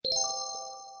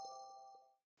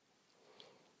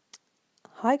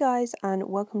Hi guys, and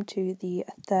welcome to the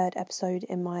third episode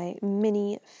in my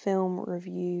mini film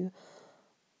review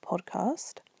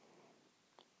podcast.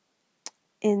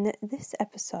 In this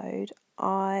episode,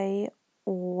 I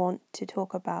want to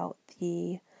talk about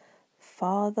the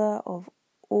father of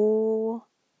all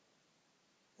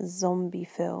zombie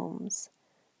films.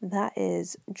 That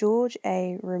is George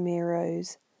A.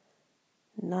 Romero's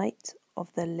Night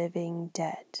of the Living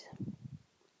Dead.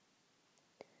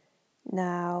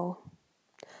 Now,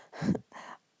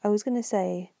 I was going to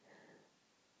say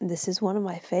this is one of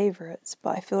my favourites,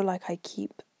 but I feel like I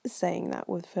keep saying that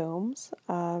with films.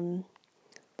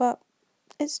 But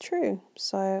it's true,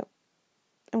 so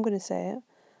I'm going to say it.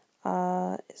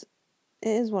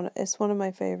 It's one of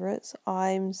my favourites.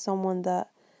 I'm someone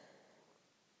that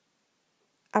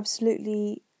I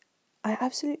absolutely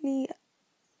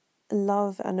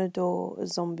love and adore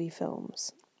zombie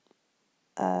films.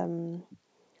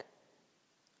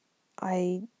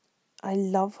 I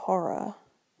love horror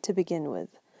to begin with.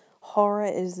 Horror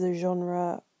is the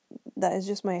genre that is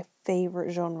just my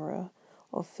favourite genre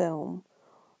of film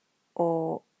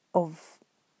or of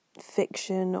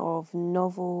fiction, of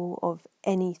novel, of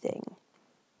anything.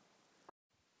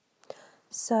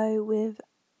 So with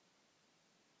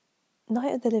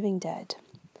Night of the Living Dead,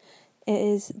 it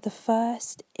is the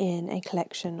first in a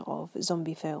collection of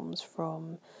zombie films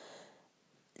from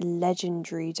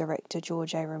legendary director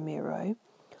George A. Romero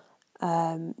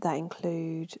that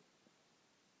include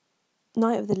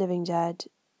Night of the Living Dead,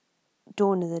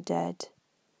 Dawn of the Dead,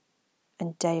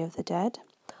 and Day of the Dead.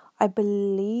 I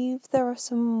believe there are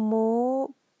some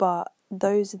more, but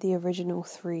those are the original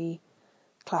three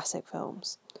classic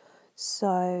films.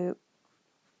 So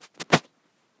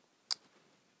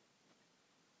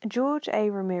George A.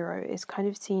 Romero is kind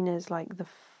of seen as like the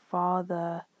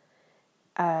father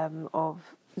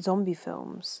of zombie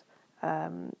films,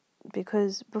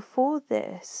 because before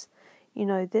this,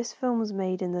 this film was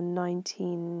made in the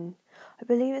 1950s,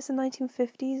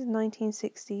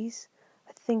 1960s.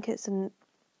 I think it's in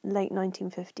late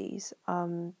 1950s.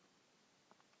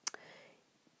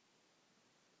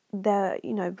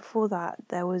 Before that,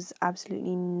 there was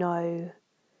absolutely no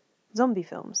zombie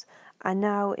films. And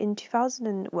now in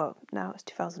now it's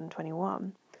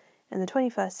 2021, in the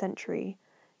 21st century,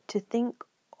 to think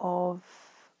of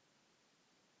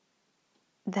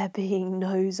there being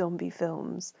no zombie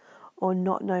films, or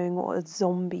not knowing what a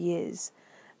zombie is,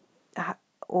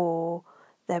 or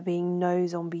there being no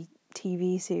zombie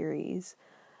TV series,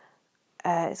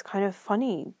 it's kind of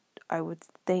funny, I would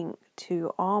think,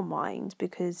 to our minds,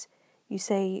 because you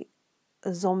say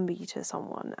a zombie to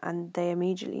someone and they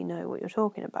immediately know what you're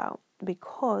talking about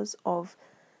because of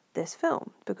this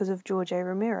film, because of George A.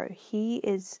 Romero. He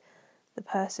is the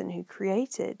person who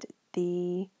created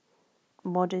the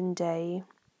modern day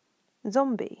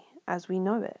zombie as we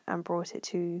know it and brought it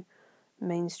to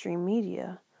mainstream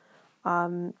media.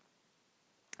 Now,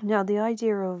 the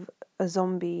idea of a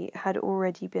zombie had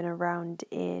already been around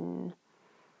in,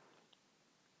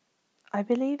 I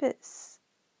believe it's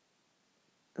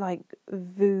like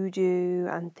voodoo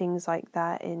and things like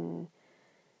that in,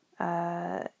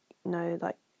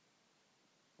 like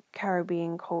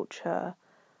Caribbean culture.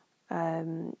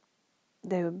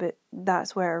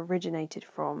 That's where it originated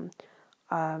from.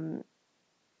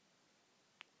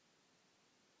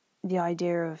 The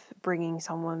idea of bringing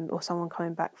someone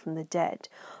coming back from the dead,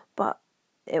 but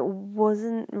it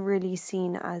wasn't really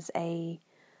seen as the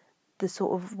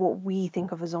sort of what we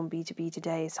think of a zombie to be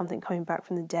today, something coming back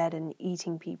from the dead and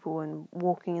eating people and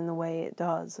walking in the way it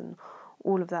does and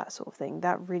all of that sort of thing.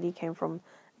 That really came from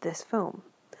this film.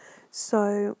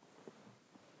 So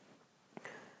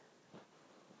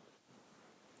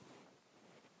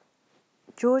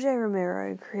George A.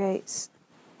 Romero creates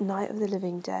Night of the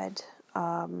Living Dead.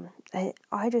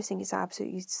 I just think it's an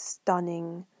absolutely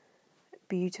stunning,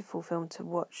 beautiful film to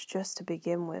watch just to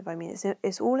begin with. I mean,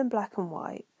 it's all in black and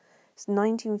white. It's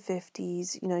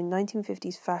 1950s,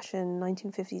 1950s fashion,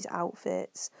 1950s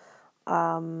outfits.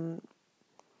 The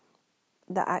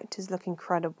actors look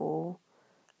incredible.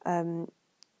 The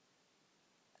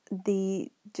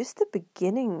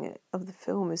beginning of the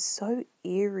film is so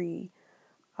eerie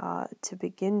to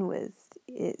begin with.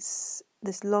 It's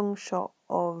this long shot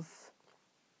of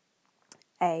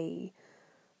a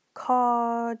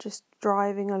car just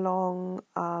driving along,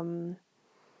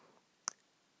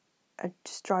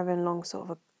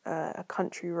 sort of a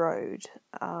country road,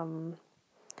 and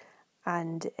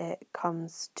it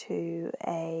comes to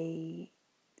a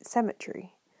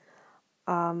cemetery,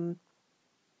 and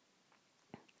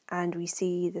we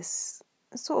see this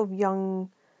sort of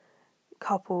young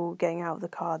couple getting out of the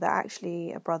car. They're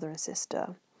actually a brother and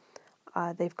sister,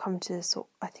 they've come to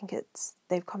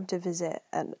they've come to visit,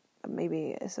 and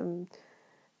maybe some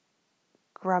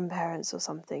grandparents or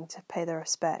something to pay their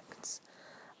respects.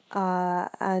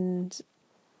 And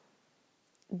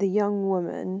the young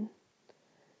woman,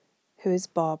 who is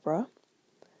Barbara,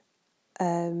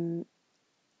 is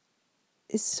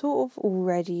sort of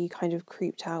already kind of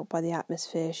creeped out by the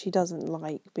atmosphere. She doesn't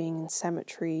like being in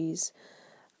cemeteries.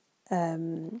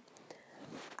 And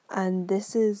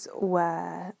this is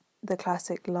where the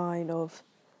classic line of,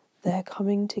 "They're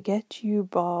coming to get you,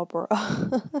 Barbara,"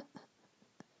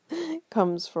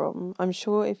 comes from. I'm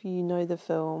sure if you know the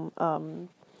film,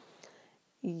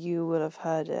 you will have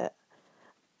heard it.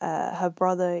 Her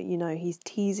brother, he's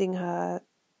teasing her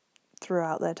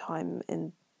throughout their time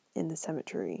in the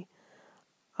cemetery.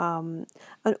 And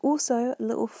also, a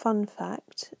little fun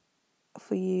fact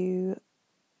for you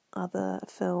other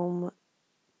film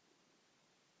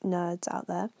nerds out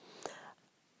there.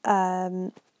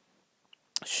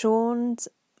 Sean's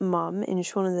mum in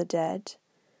Shaun of the Dead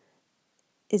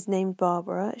is named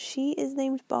Barbara. She is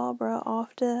named Barbara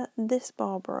after this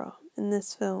Barbara in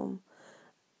this film.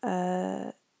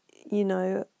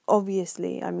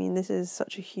 Obviously, I mean, this is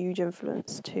such a huge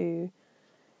influence to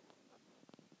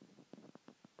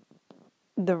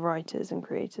the writers and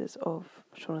creators of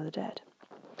Shaun of the Dead.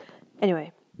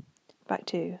 Anyway, back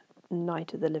to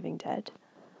Night of the Living Dead.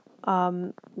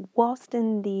 Whilst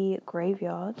in the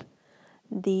graveyard,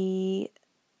 the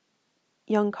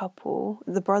young couple,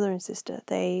 the brother and sister,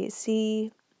 they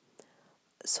see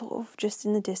sort of just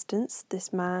in the distance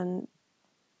this man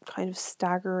kind of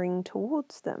staggering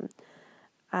towards them.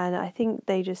 And I think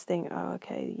they just think, oh,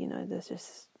 okay,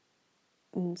 there's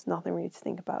nothing really to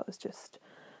think about. It's just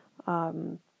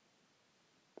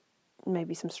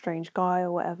maybe some strange guy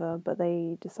or whatever. But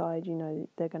they decide,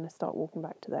 they're going to start walking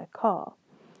back to their car.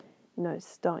 It's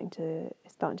starting to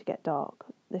get dark.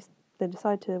 They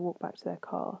decide to walk back to their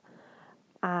car,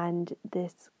 and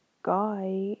this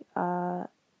guy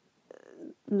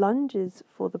lunges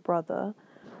for the brother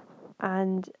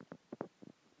and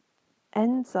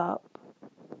ends up,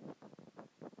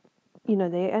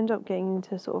 they end up getting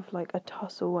into sort of like a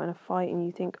tussle and a fight, and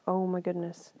you think, oh my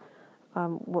goodness,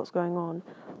 what's going on?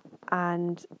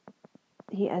 And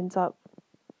he ends up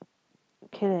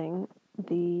killing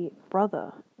the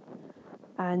brother.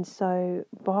 And so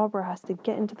Barbara has to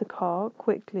get into the car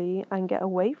quickly and get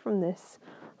away from this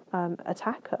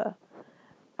attacker.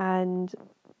 And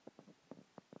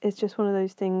it's just one of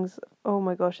those things, oh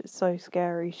my gosh, it's so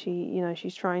scary.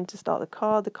 She's trying to start the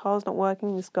car's not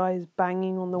working, this guy is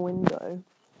banging on the window.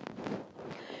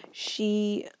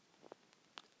 She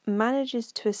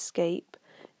manages to escape,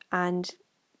 and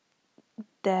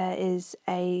there is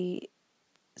a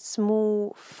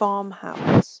small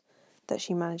farmhouse that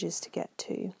she manages to get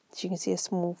to. So you can see a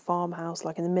small farmhouse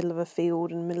like in the middle of a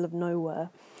field in the middle of nowhere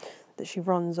that she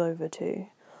runs over to.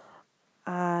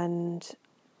 And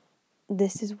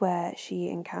this is where she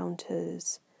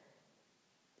encounters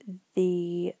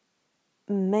the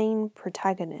main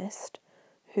protagonist,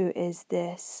 who is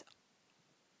this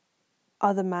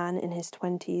other man in his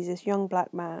 20s, this young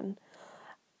black man.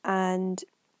 And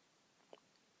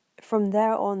from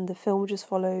there on, the film just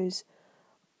follows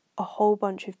a whole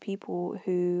bunch of people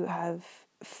who have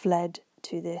fled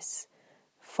to this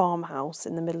farmhouse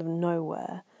in the middle of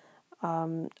nowhere,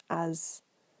 as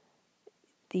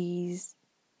these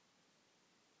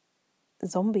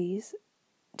zombies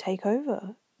take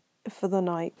over for the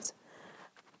night.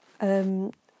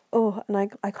 And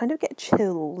I kind of get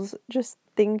chills just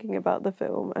thinking about the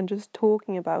film and just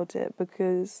talking about it,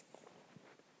 because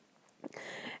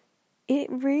it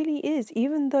really is,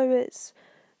 even though it's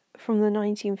from the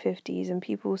 1950s and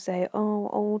people say, oh,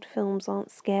 old films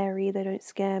aren't scary, they don't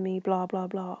scare me, blah, blah,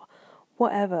 blah.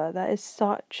 Whatever, that is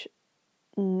such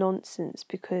nonsense,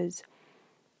 because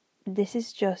this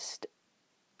is just,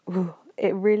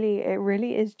 it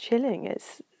really is chilling.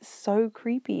 It's so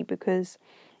creepy, because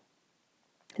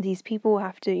these people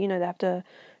have to, they have to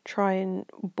try and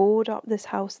board up this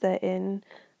house they're in.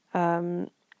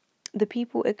 The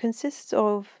people, it consists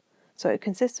of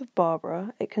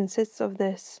Barbara, it consists of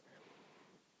this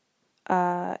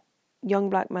young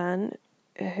black man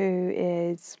who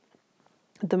is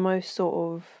the most sort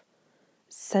of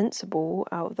sensible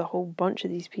out of the whole bunch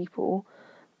of these people,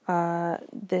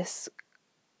 this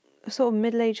sort of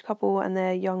middle-aged couple and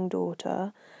their young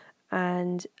daughter,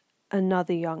 and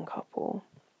another young couple.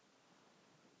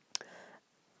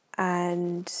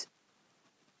 And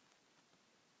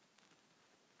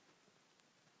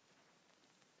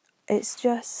it's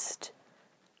just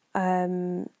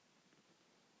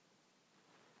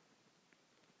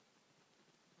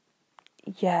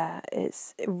yeah,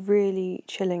 it's really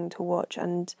chilling to watch.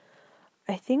 And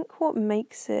I think what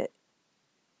makes it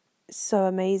so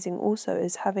amazing also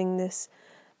is having this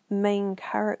main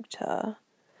character,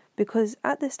 because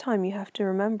at this time you have to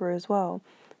remember as well,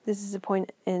 this is a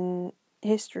point in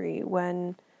history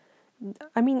when,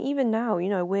 I mean, even now, you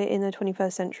know, we're in the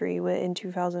 21st century, we're in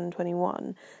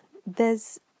 2021,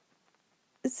 there's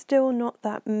still not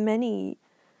that many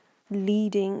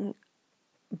leading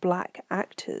black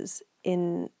actors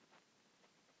in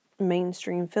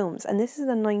mainstream films, and this is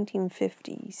the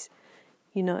 1950s,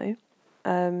 you know,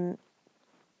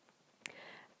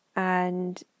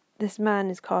 and this man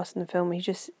is cast in the film.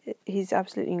 He's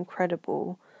absolutely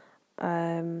incredible.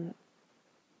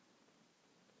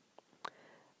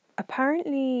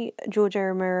 Apparently, George A.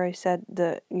 Romero said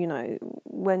that, you know,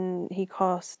 when he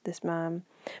cast this man,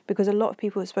 because a lot of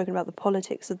people have spoken about the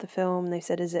politics of the film, they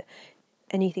said, is it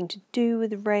anything to do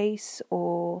with race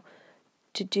or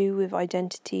to do with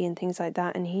identity and things like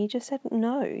that? And he just said,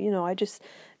 no, you know,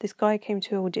 this guy came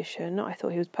to audition, I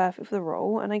thought he was perfect for the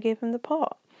role, and I gave him the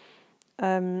part.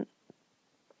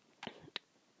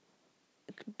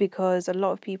 Because a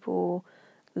lot of people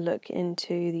look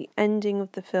into the ending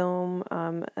of the film,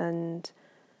 and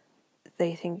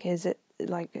they think, is it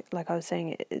like I was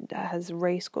saying, has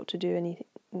race got to do anything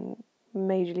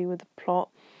majorly with the plot?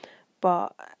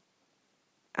 But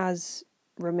as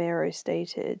Romero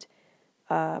stated,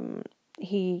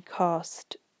 he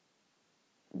cast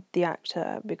the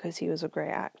actor because he was a great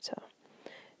actor.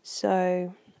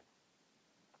 So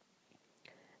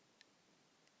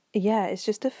yeah, it's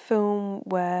just a film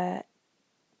where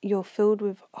you're filled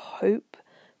with hope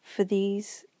for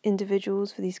these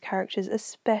individuals, for these characters,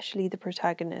 especially the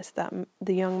protagonist,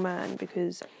 the young man,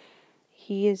 because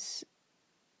he's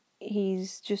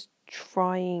just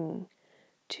trying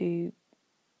to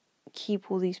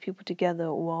keep all these people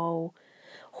together while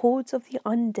hordes of the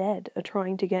undead are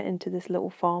trying to get into this little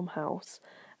farmhouse,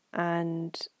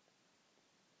 and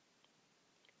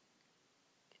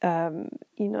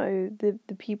you know,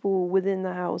 the people within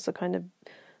the house are kind of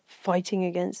fighting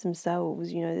against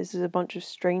themselves. You know, this is a bunch of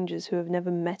strangers who have never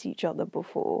met each other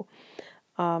before.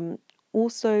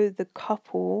 Also, the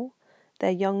couple,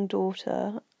 their young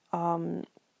daughter,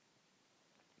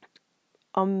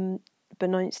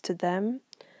 unbeknownst to them,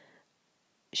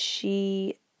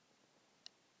 she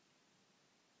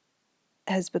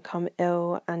has become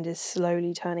ill and is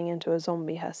slowly turning into a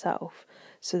zombie herself.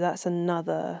 So that's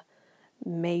another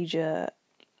major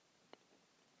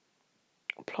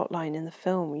plotline in the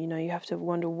film. You know, you have to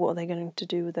wonder, what are they going to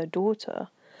do with their daughter?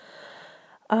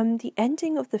 The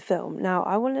ending of the film. Now,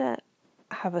 I want to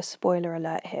have a spoiler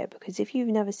alert here, because if you've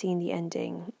never seen the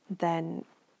ending, then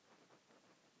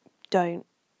don't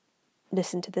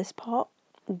listen to this part.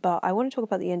 But I want to talk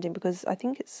about the ending because I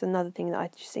think it's another thing that I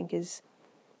just think is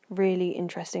really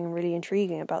interesting and really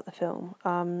intriguing about the film.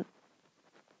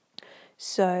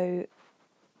 So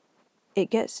it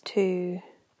gets to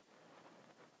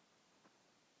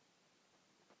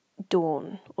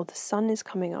dawn, or the sun is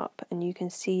coming up, and you can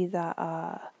see that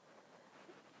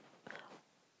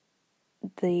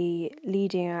the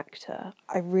leading actor,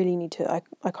 I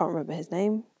can't remember his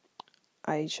name.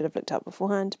 I should have looked up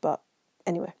beforehand, but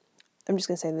anyway, I'm just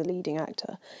going to say the leading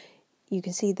actor. You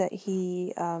can see that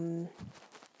he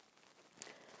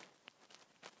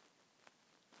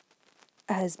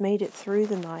has made it through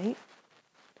the night,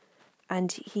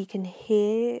 and he can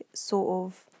hear sort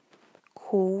of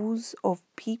calls of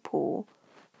people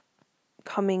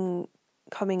coming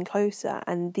closer,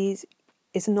 and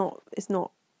it's not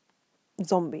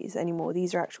zombies anymore.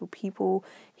 These are actual people.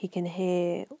 He can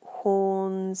hear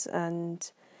horns and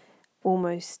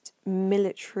almost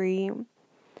military.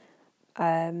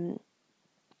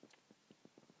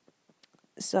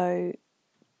 So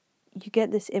you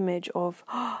get this image of,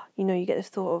 you know, you get this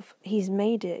thought of, he's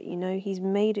made it, you know, he's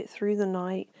made it through the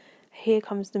night. Here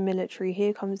comes the military,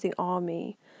 here comes the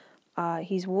army.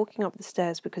 He's walking up the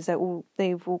stairs because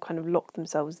they've all kind of locked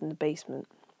themselves in the basement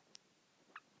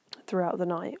throughout the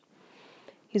night.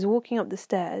 He's walking up the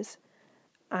stairs,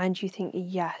 and you think,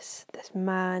 yes, this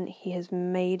man, he has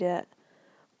made it.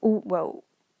 Oh, well,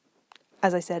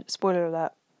 as I said, spoiler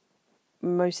alert,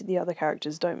 most of the other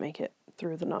characters don't make it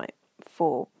through the night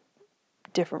for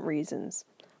different reasons.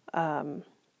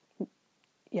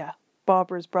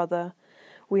 Barbara's brother,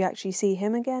 we actually see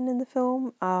him again in the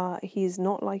film. He's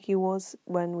not like he was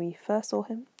when we first saw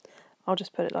him. I'll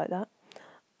just put it like that.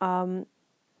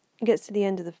 It gets to the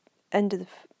end of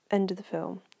the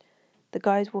film. The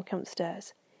guy's walking up the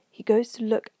stairs. He goes to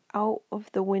look out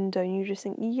of the window, and you just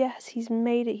think, yes, he's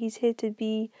made it. He's here to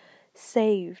be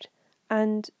saved.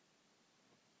 And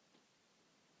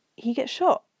he gets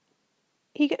shot.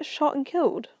 He gets shot and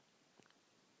killed.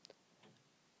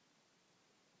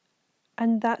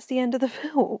 And that's the end of the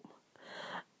film.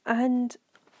 And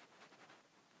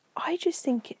I just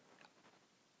think,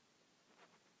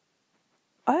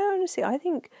 I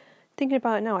think, thinking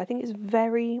about it now, I think it's a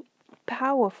very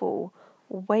powerful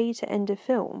way to end a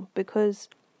film because,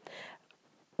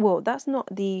 well, that's not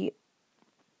the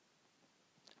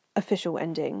official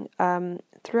ending.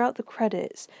 Throughout the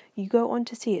credits, you go on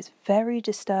to see it's very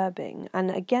disturbing.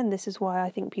 And again, this is why I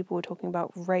think people were talking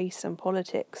about race and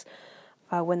politics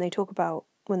when they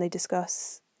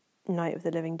discuss Night of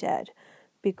the Living Dead,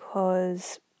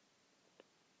 because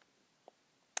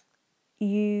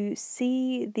you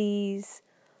see these,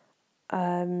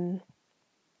 now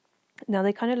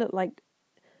they kind of look like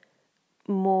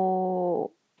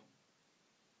more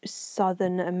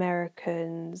Southern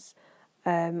Americans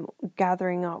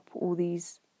gathering up all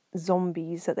these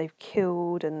zombies that they've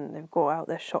killed, and they've got out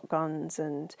their shotguns,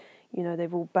 and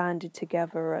they've all banded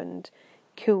together and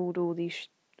killed all these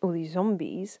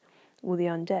zombies, all the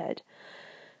undead,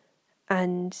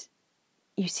 and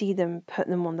you see them put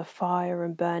them on the fire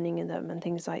and burning in them and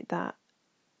things like that,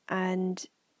 and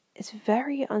it's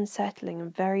very unsettling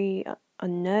and very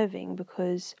unnerving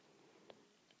because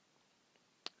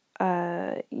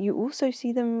you also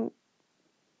see them.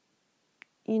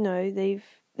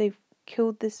 They've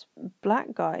killed this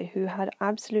black guy who had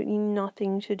absolutely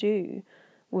nothing to do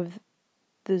with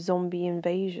the zombie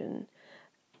invasion,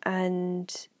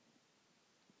 and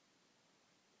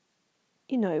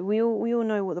we all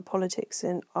know what the politics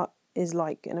is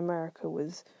like in America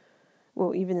with,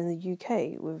 well, even in the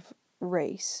UK with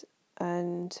race,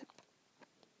 and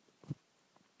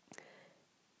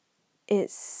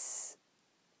it's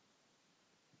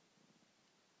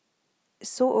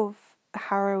sort of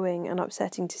harrowing and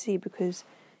upsetting to see, because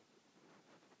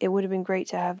it would have been great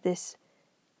to have this,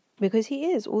 because he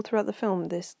is all throughout the film,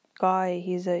 this guy,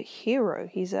 he's a hero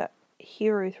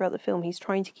throughout the film. He's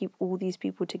trying to keep all these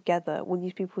people together, all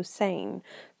these people sane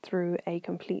through a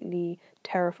completely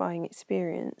terrifying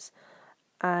experience,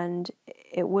 and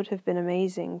it would have been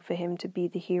amazing for him to be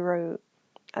the hero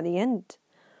at the end.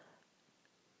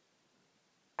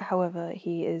 However,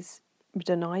 he is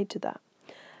denied to that.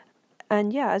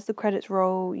 And yeah, as the credits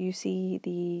roll, you see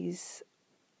these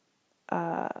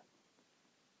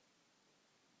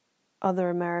other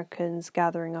Americans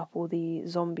gathering up all the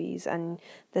zombies, and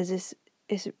there's this,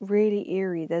 it's really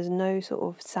eerie. There's no sort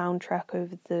of soundtrack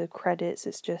over the credits.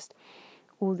 It's just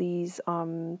all these,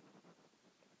 all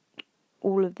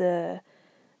of the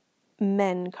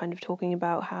men kind of talking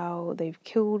about how they've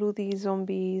killed all these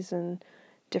zombies and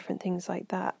different things like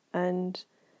that. And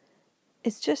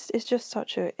it's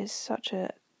such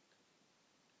a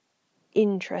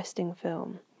interesting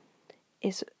film.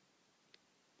 It's,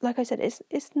 like I said,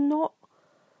 it's not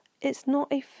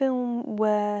a film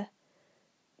where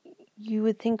you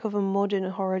would think of a modern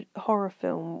horror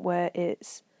film where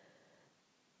it's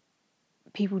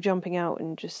people jumping out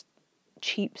and just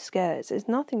cheap scares. It's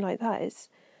nothing like that. It's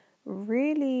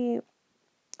really,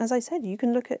 as I said, you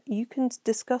can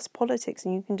discuss politics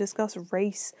and you can discuss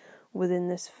race within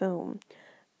this film,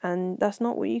 and that's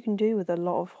not what you can do with a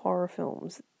lot of horror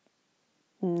films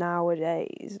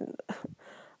nowadays.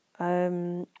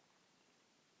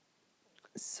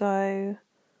 So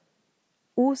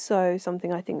also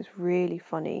something I think is really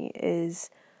funny is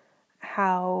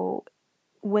how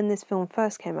when this film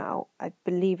first came out, I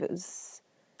believe it was,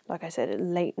 like I said,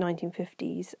 late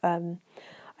 1950s,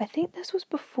 I think this was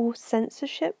before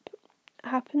censorship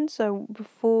happened, so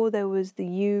before there was the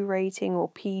U rating or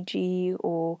PG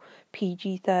or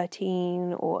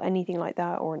PG-13 or anything like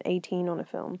that, or an 18 on a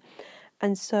film.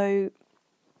 And so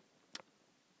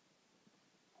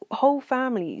whole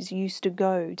families used to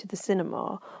go to the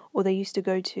cinema, or they used to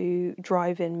go to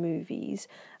drive-in movies,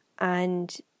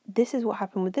 and this is what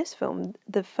happened with this film.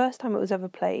 The first time it was ever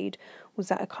played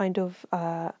was at a kind of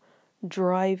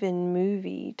drive-in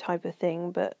movie type of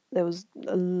thing, but there was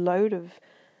a load of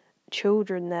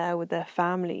children there with their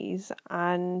families,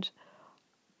 and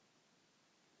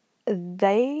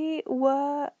they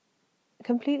were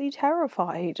completely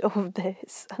terrified of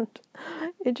this, and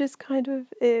it just kind of,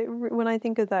 when I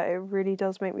think of that, it really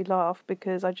does make me laugh,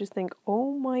 because I just think,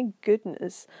 oh my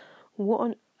goodness, what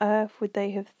on earth would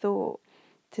they have thought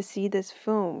to see this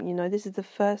film? This is the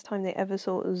first time they ever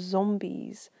saw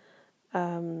zombies,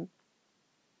 a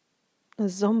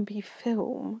zombie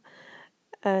film,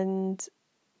 and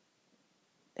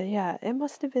yeah, it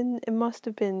must have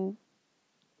been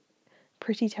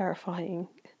pretty terrifying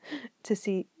to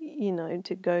see,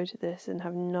 to go to this and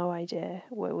have no idea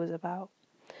what it was about.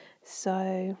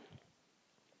 So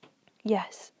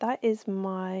yes, that is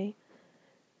my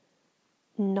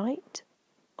Night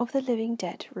of the Living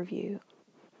Dead review.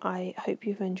 I hope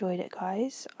you've enjoyed it,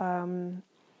 guys.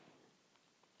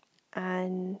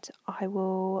 And I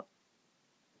will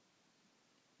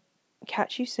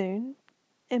catch you soon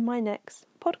in my next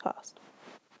podcast.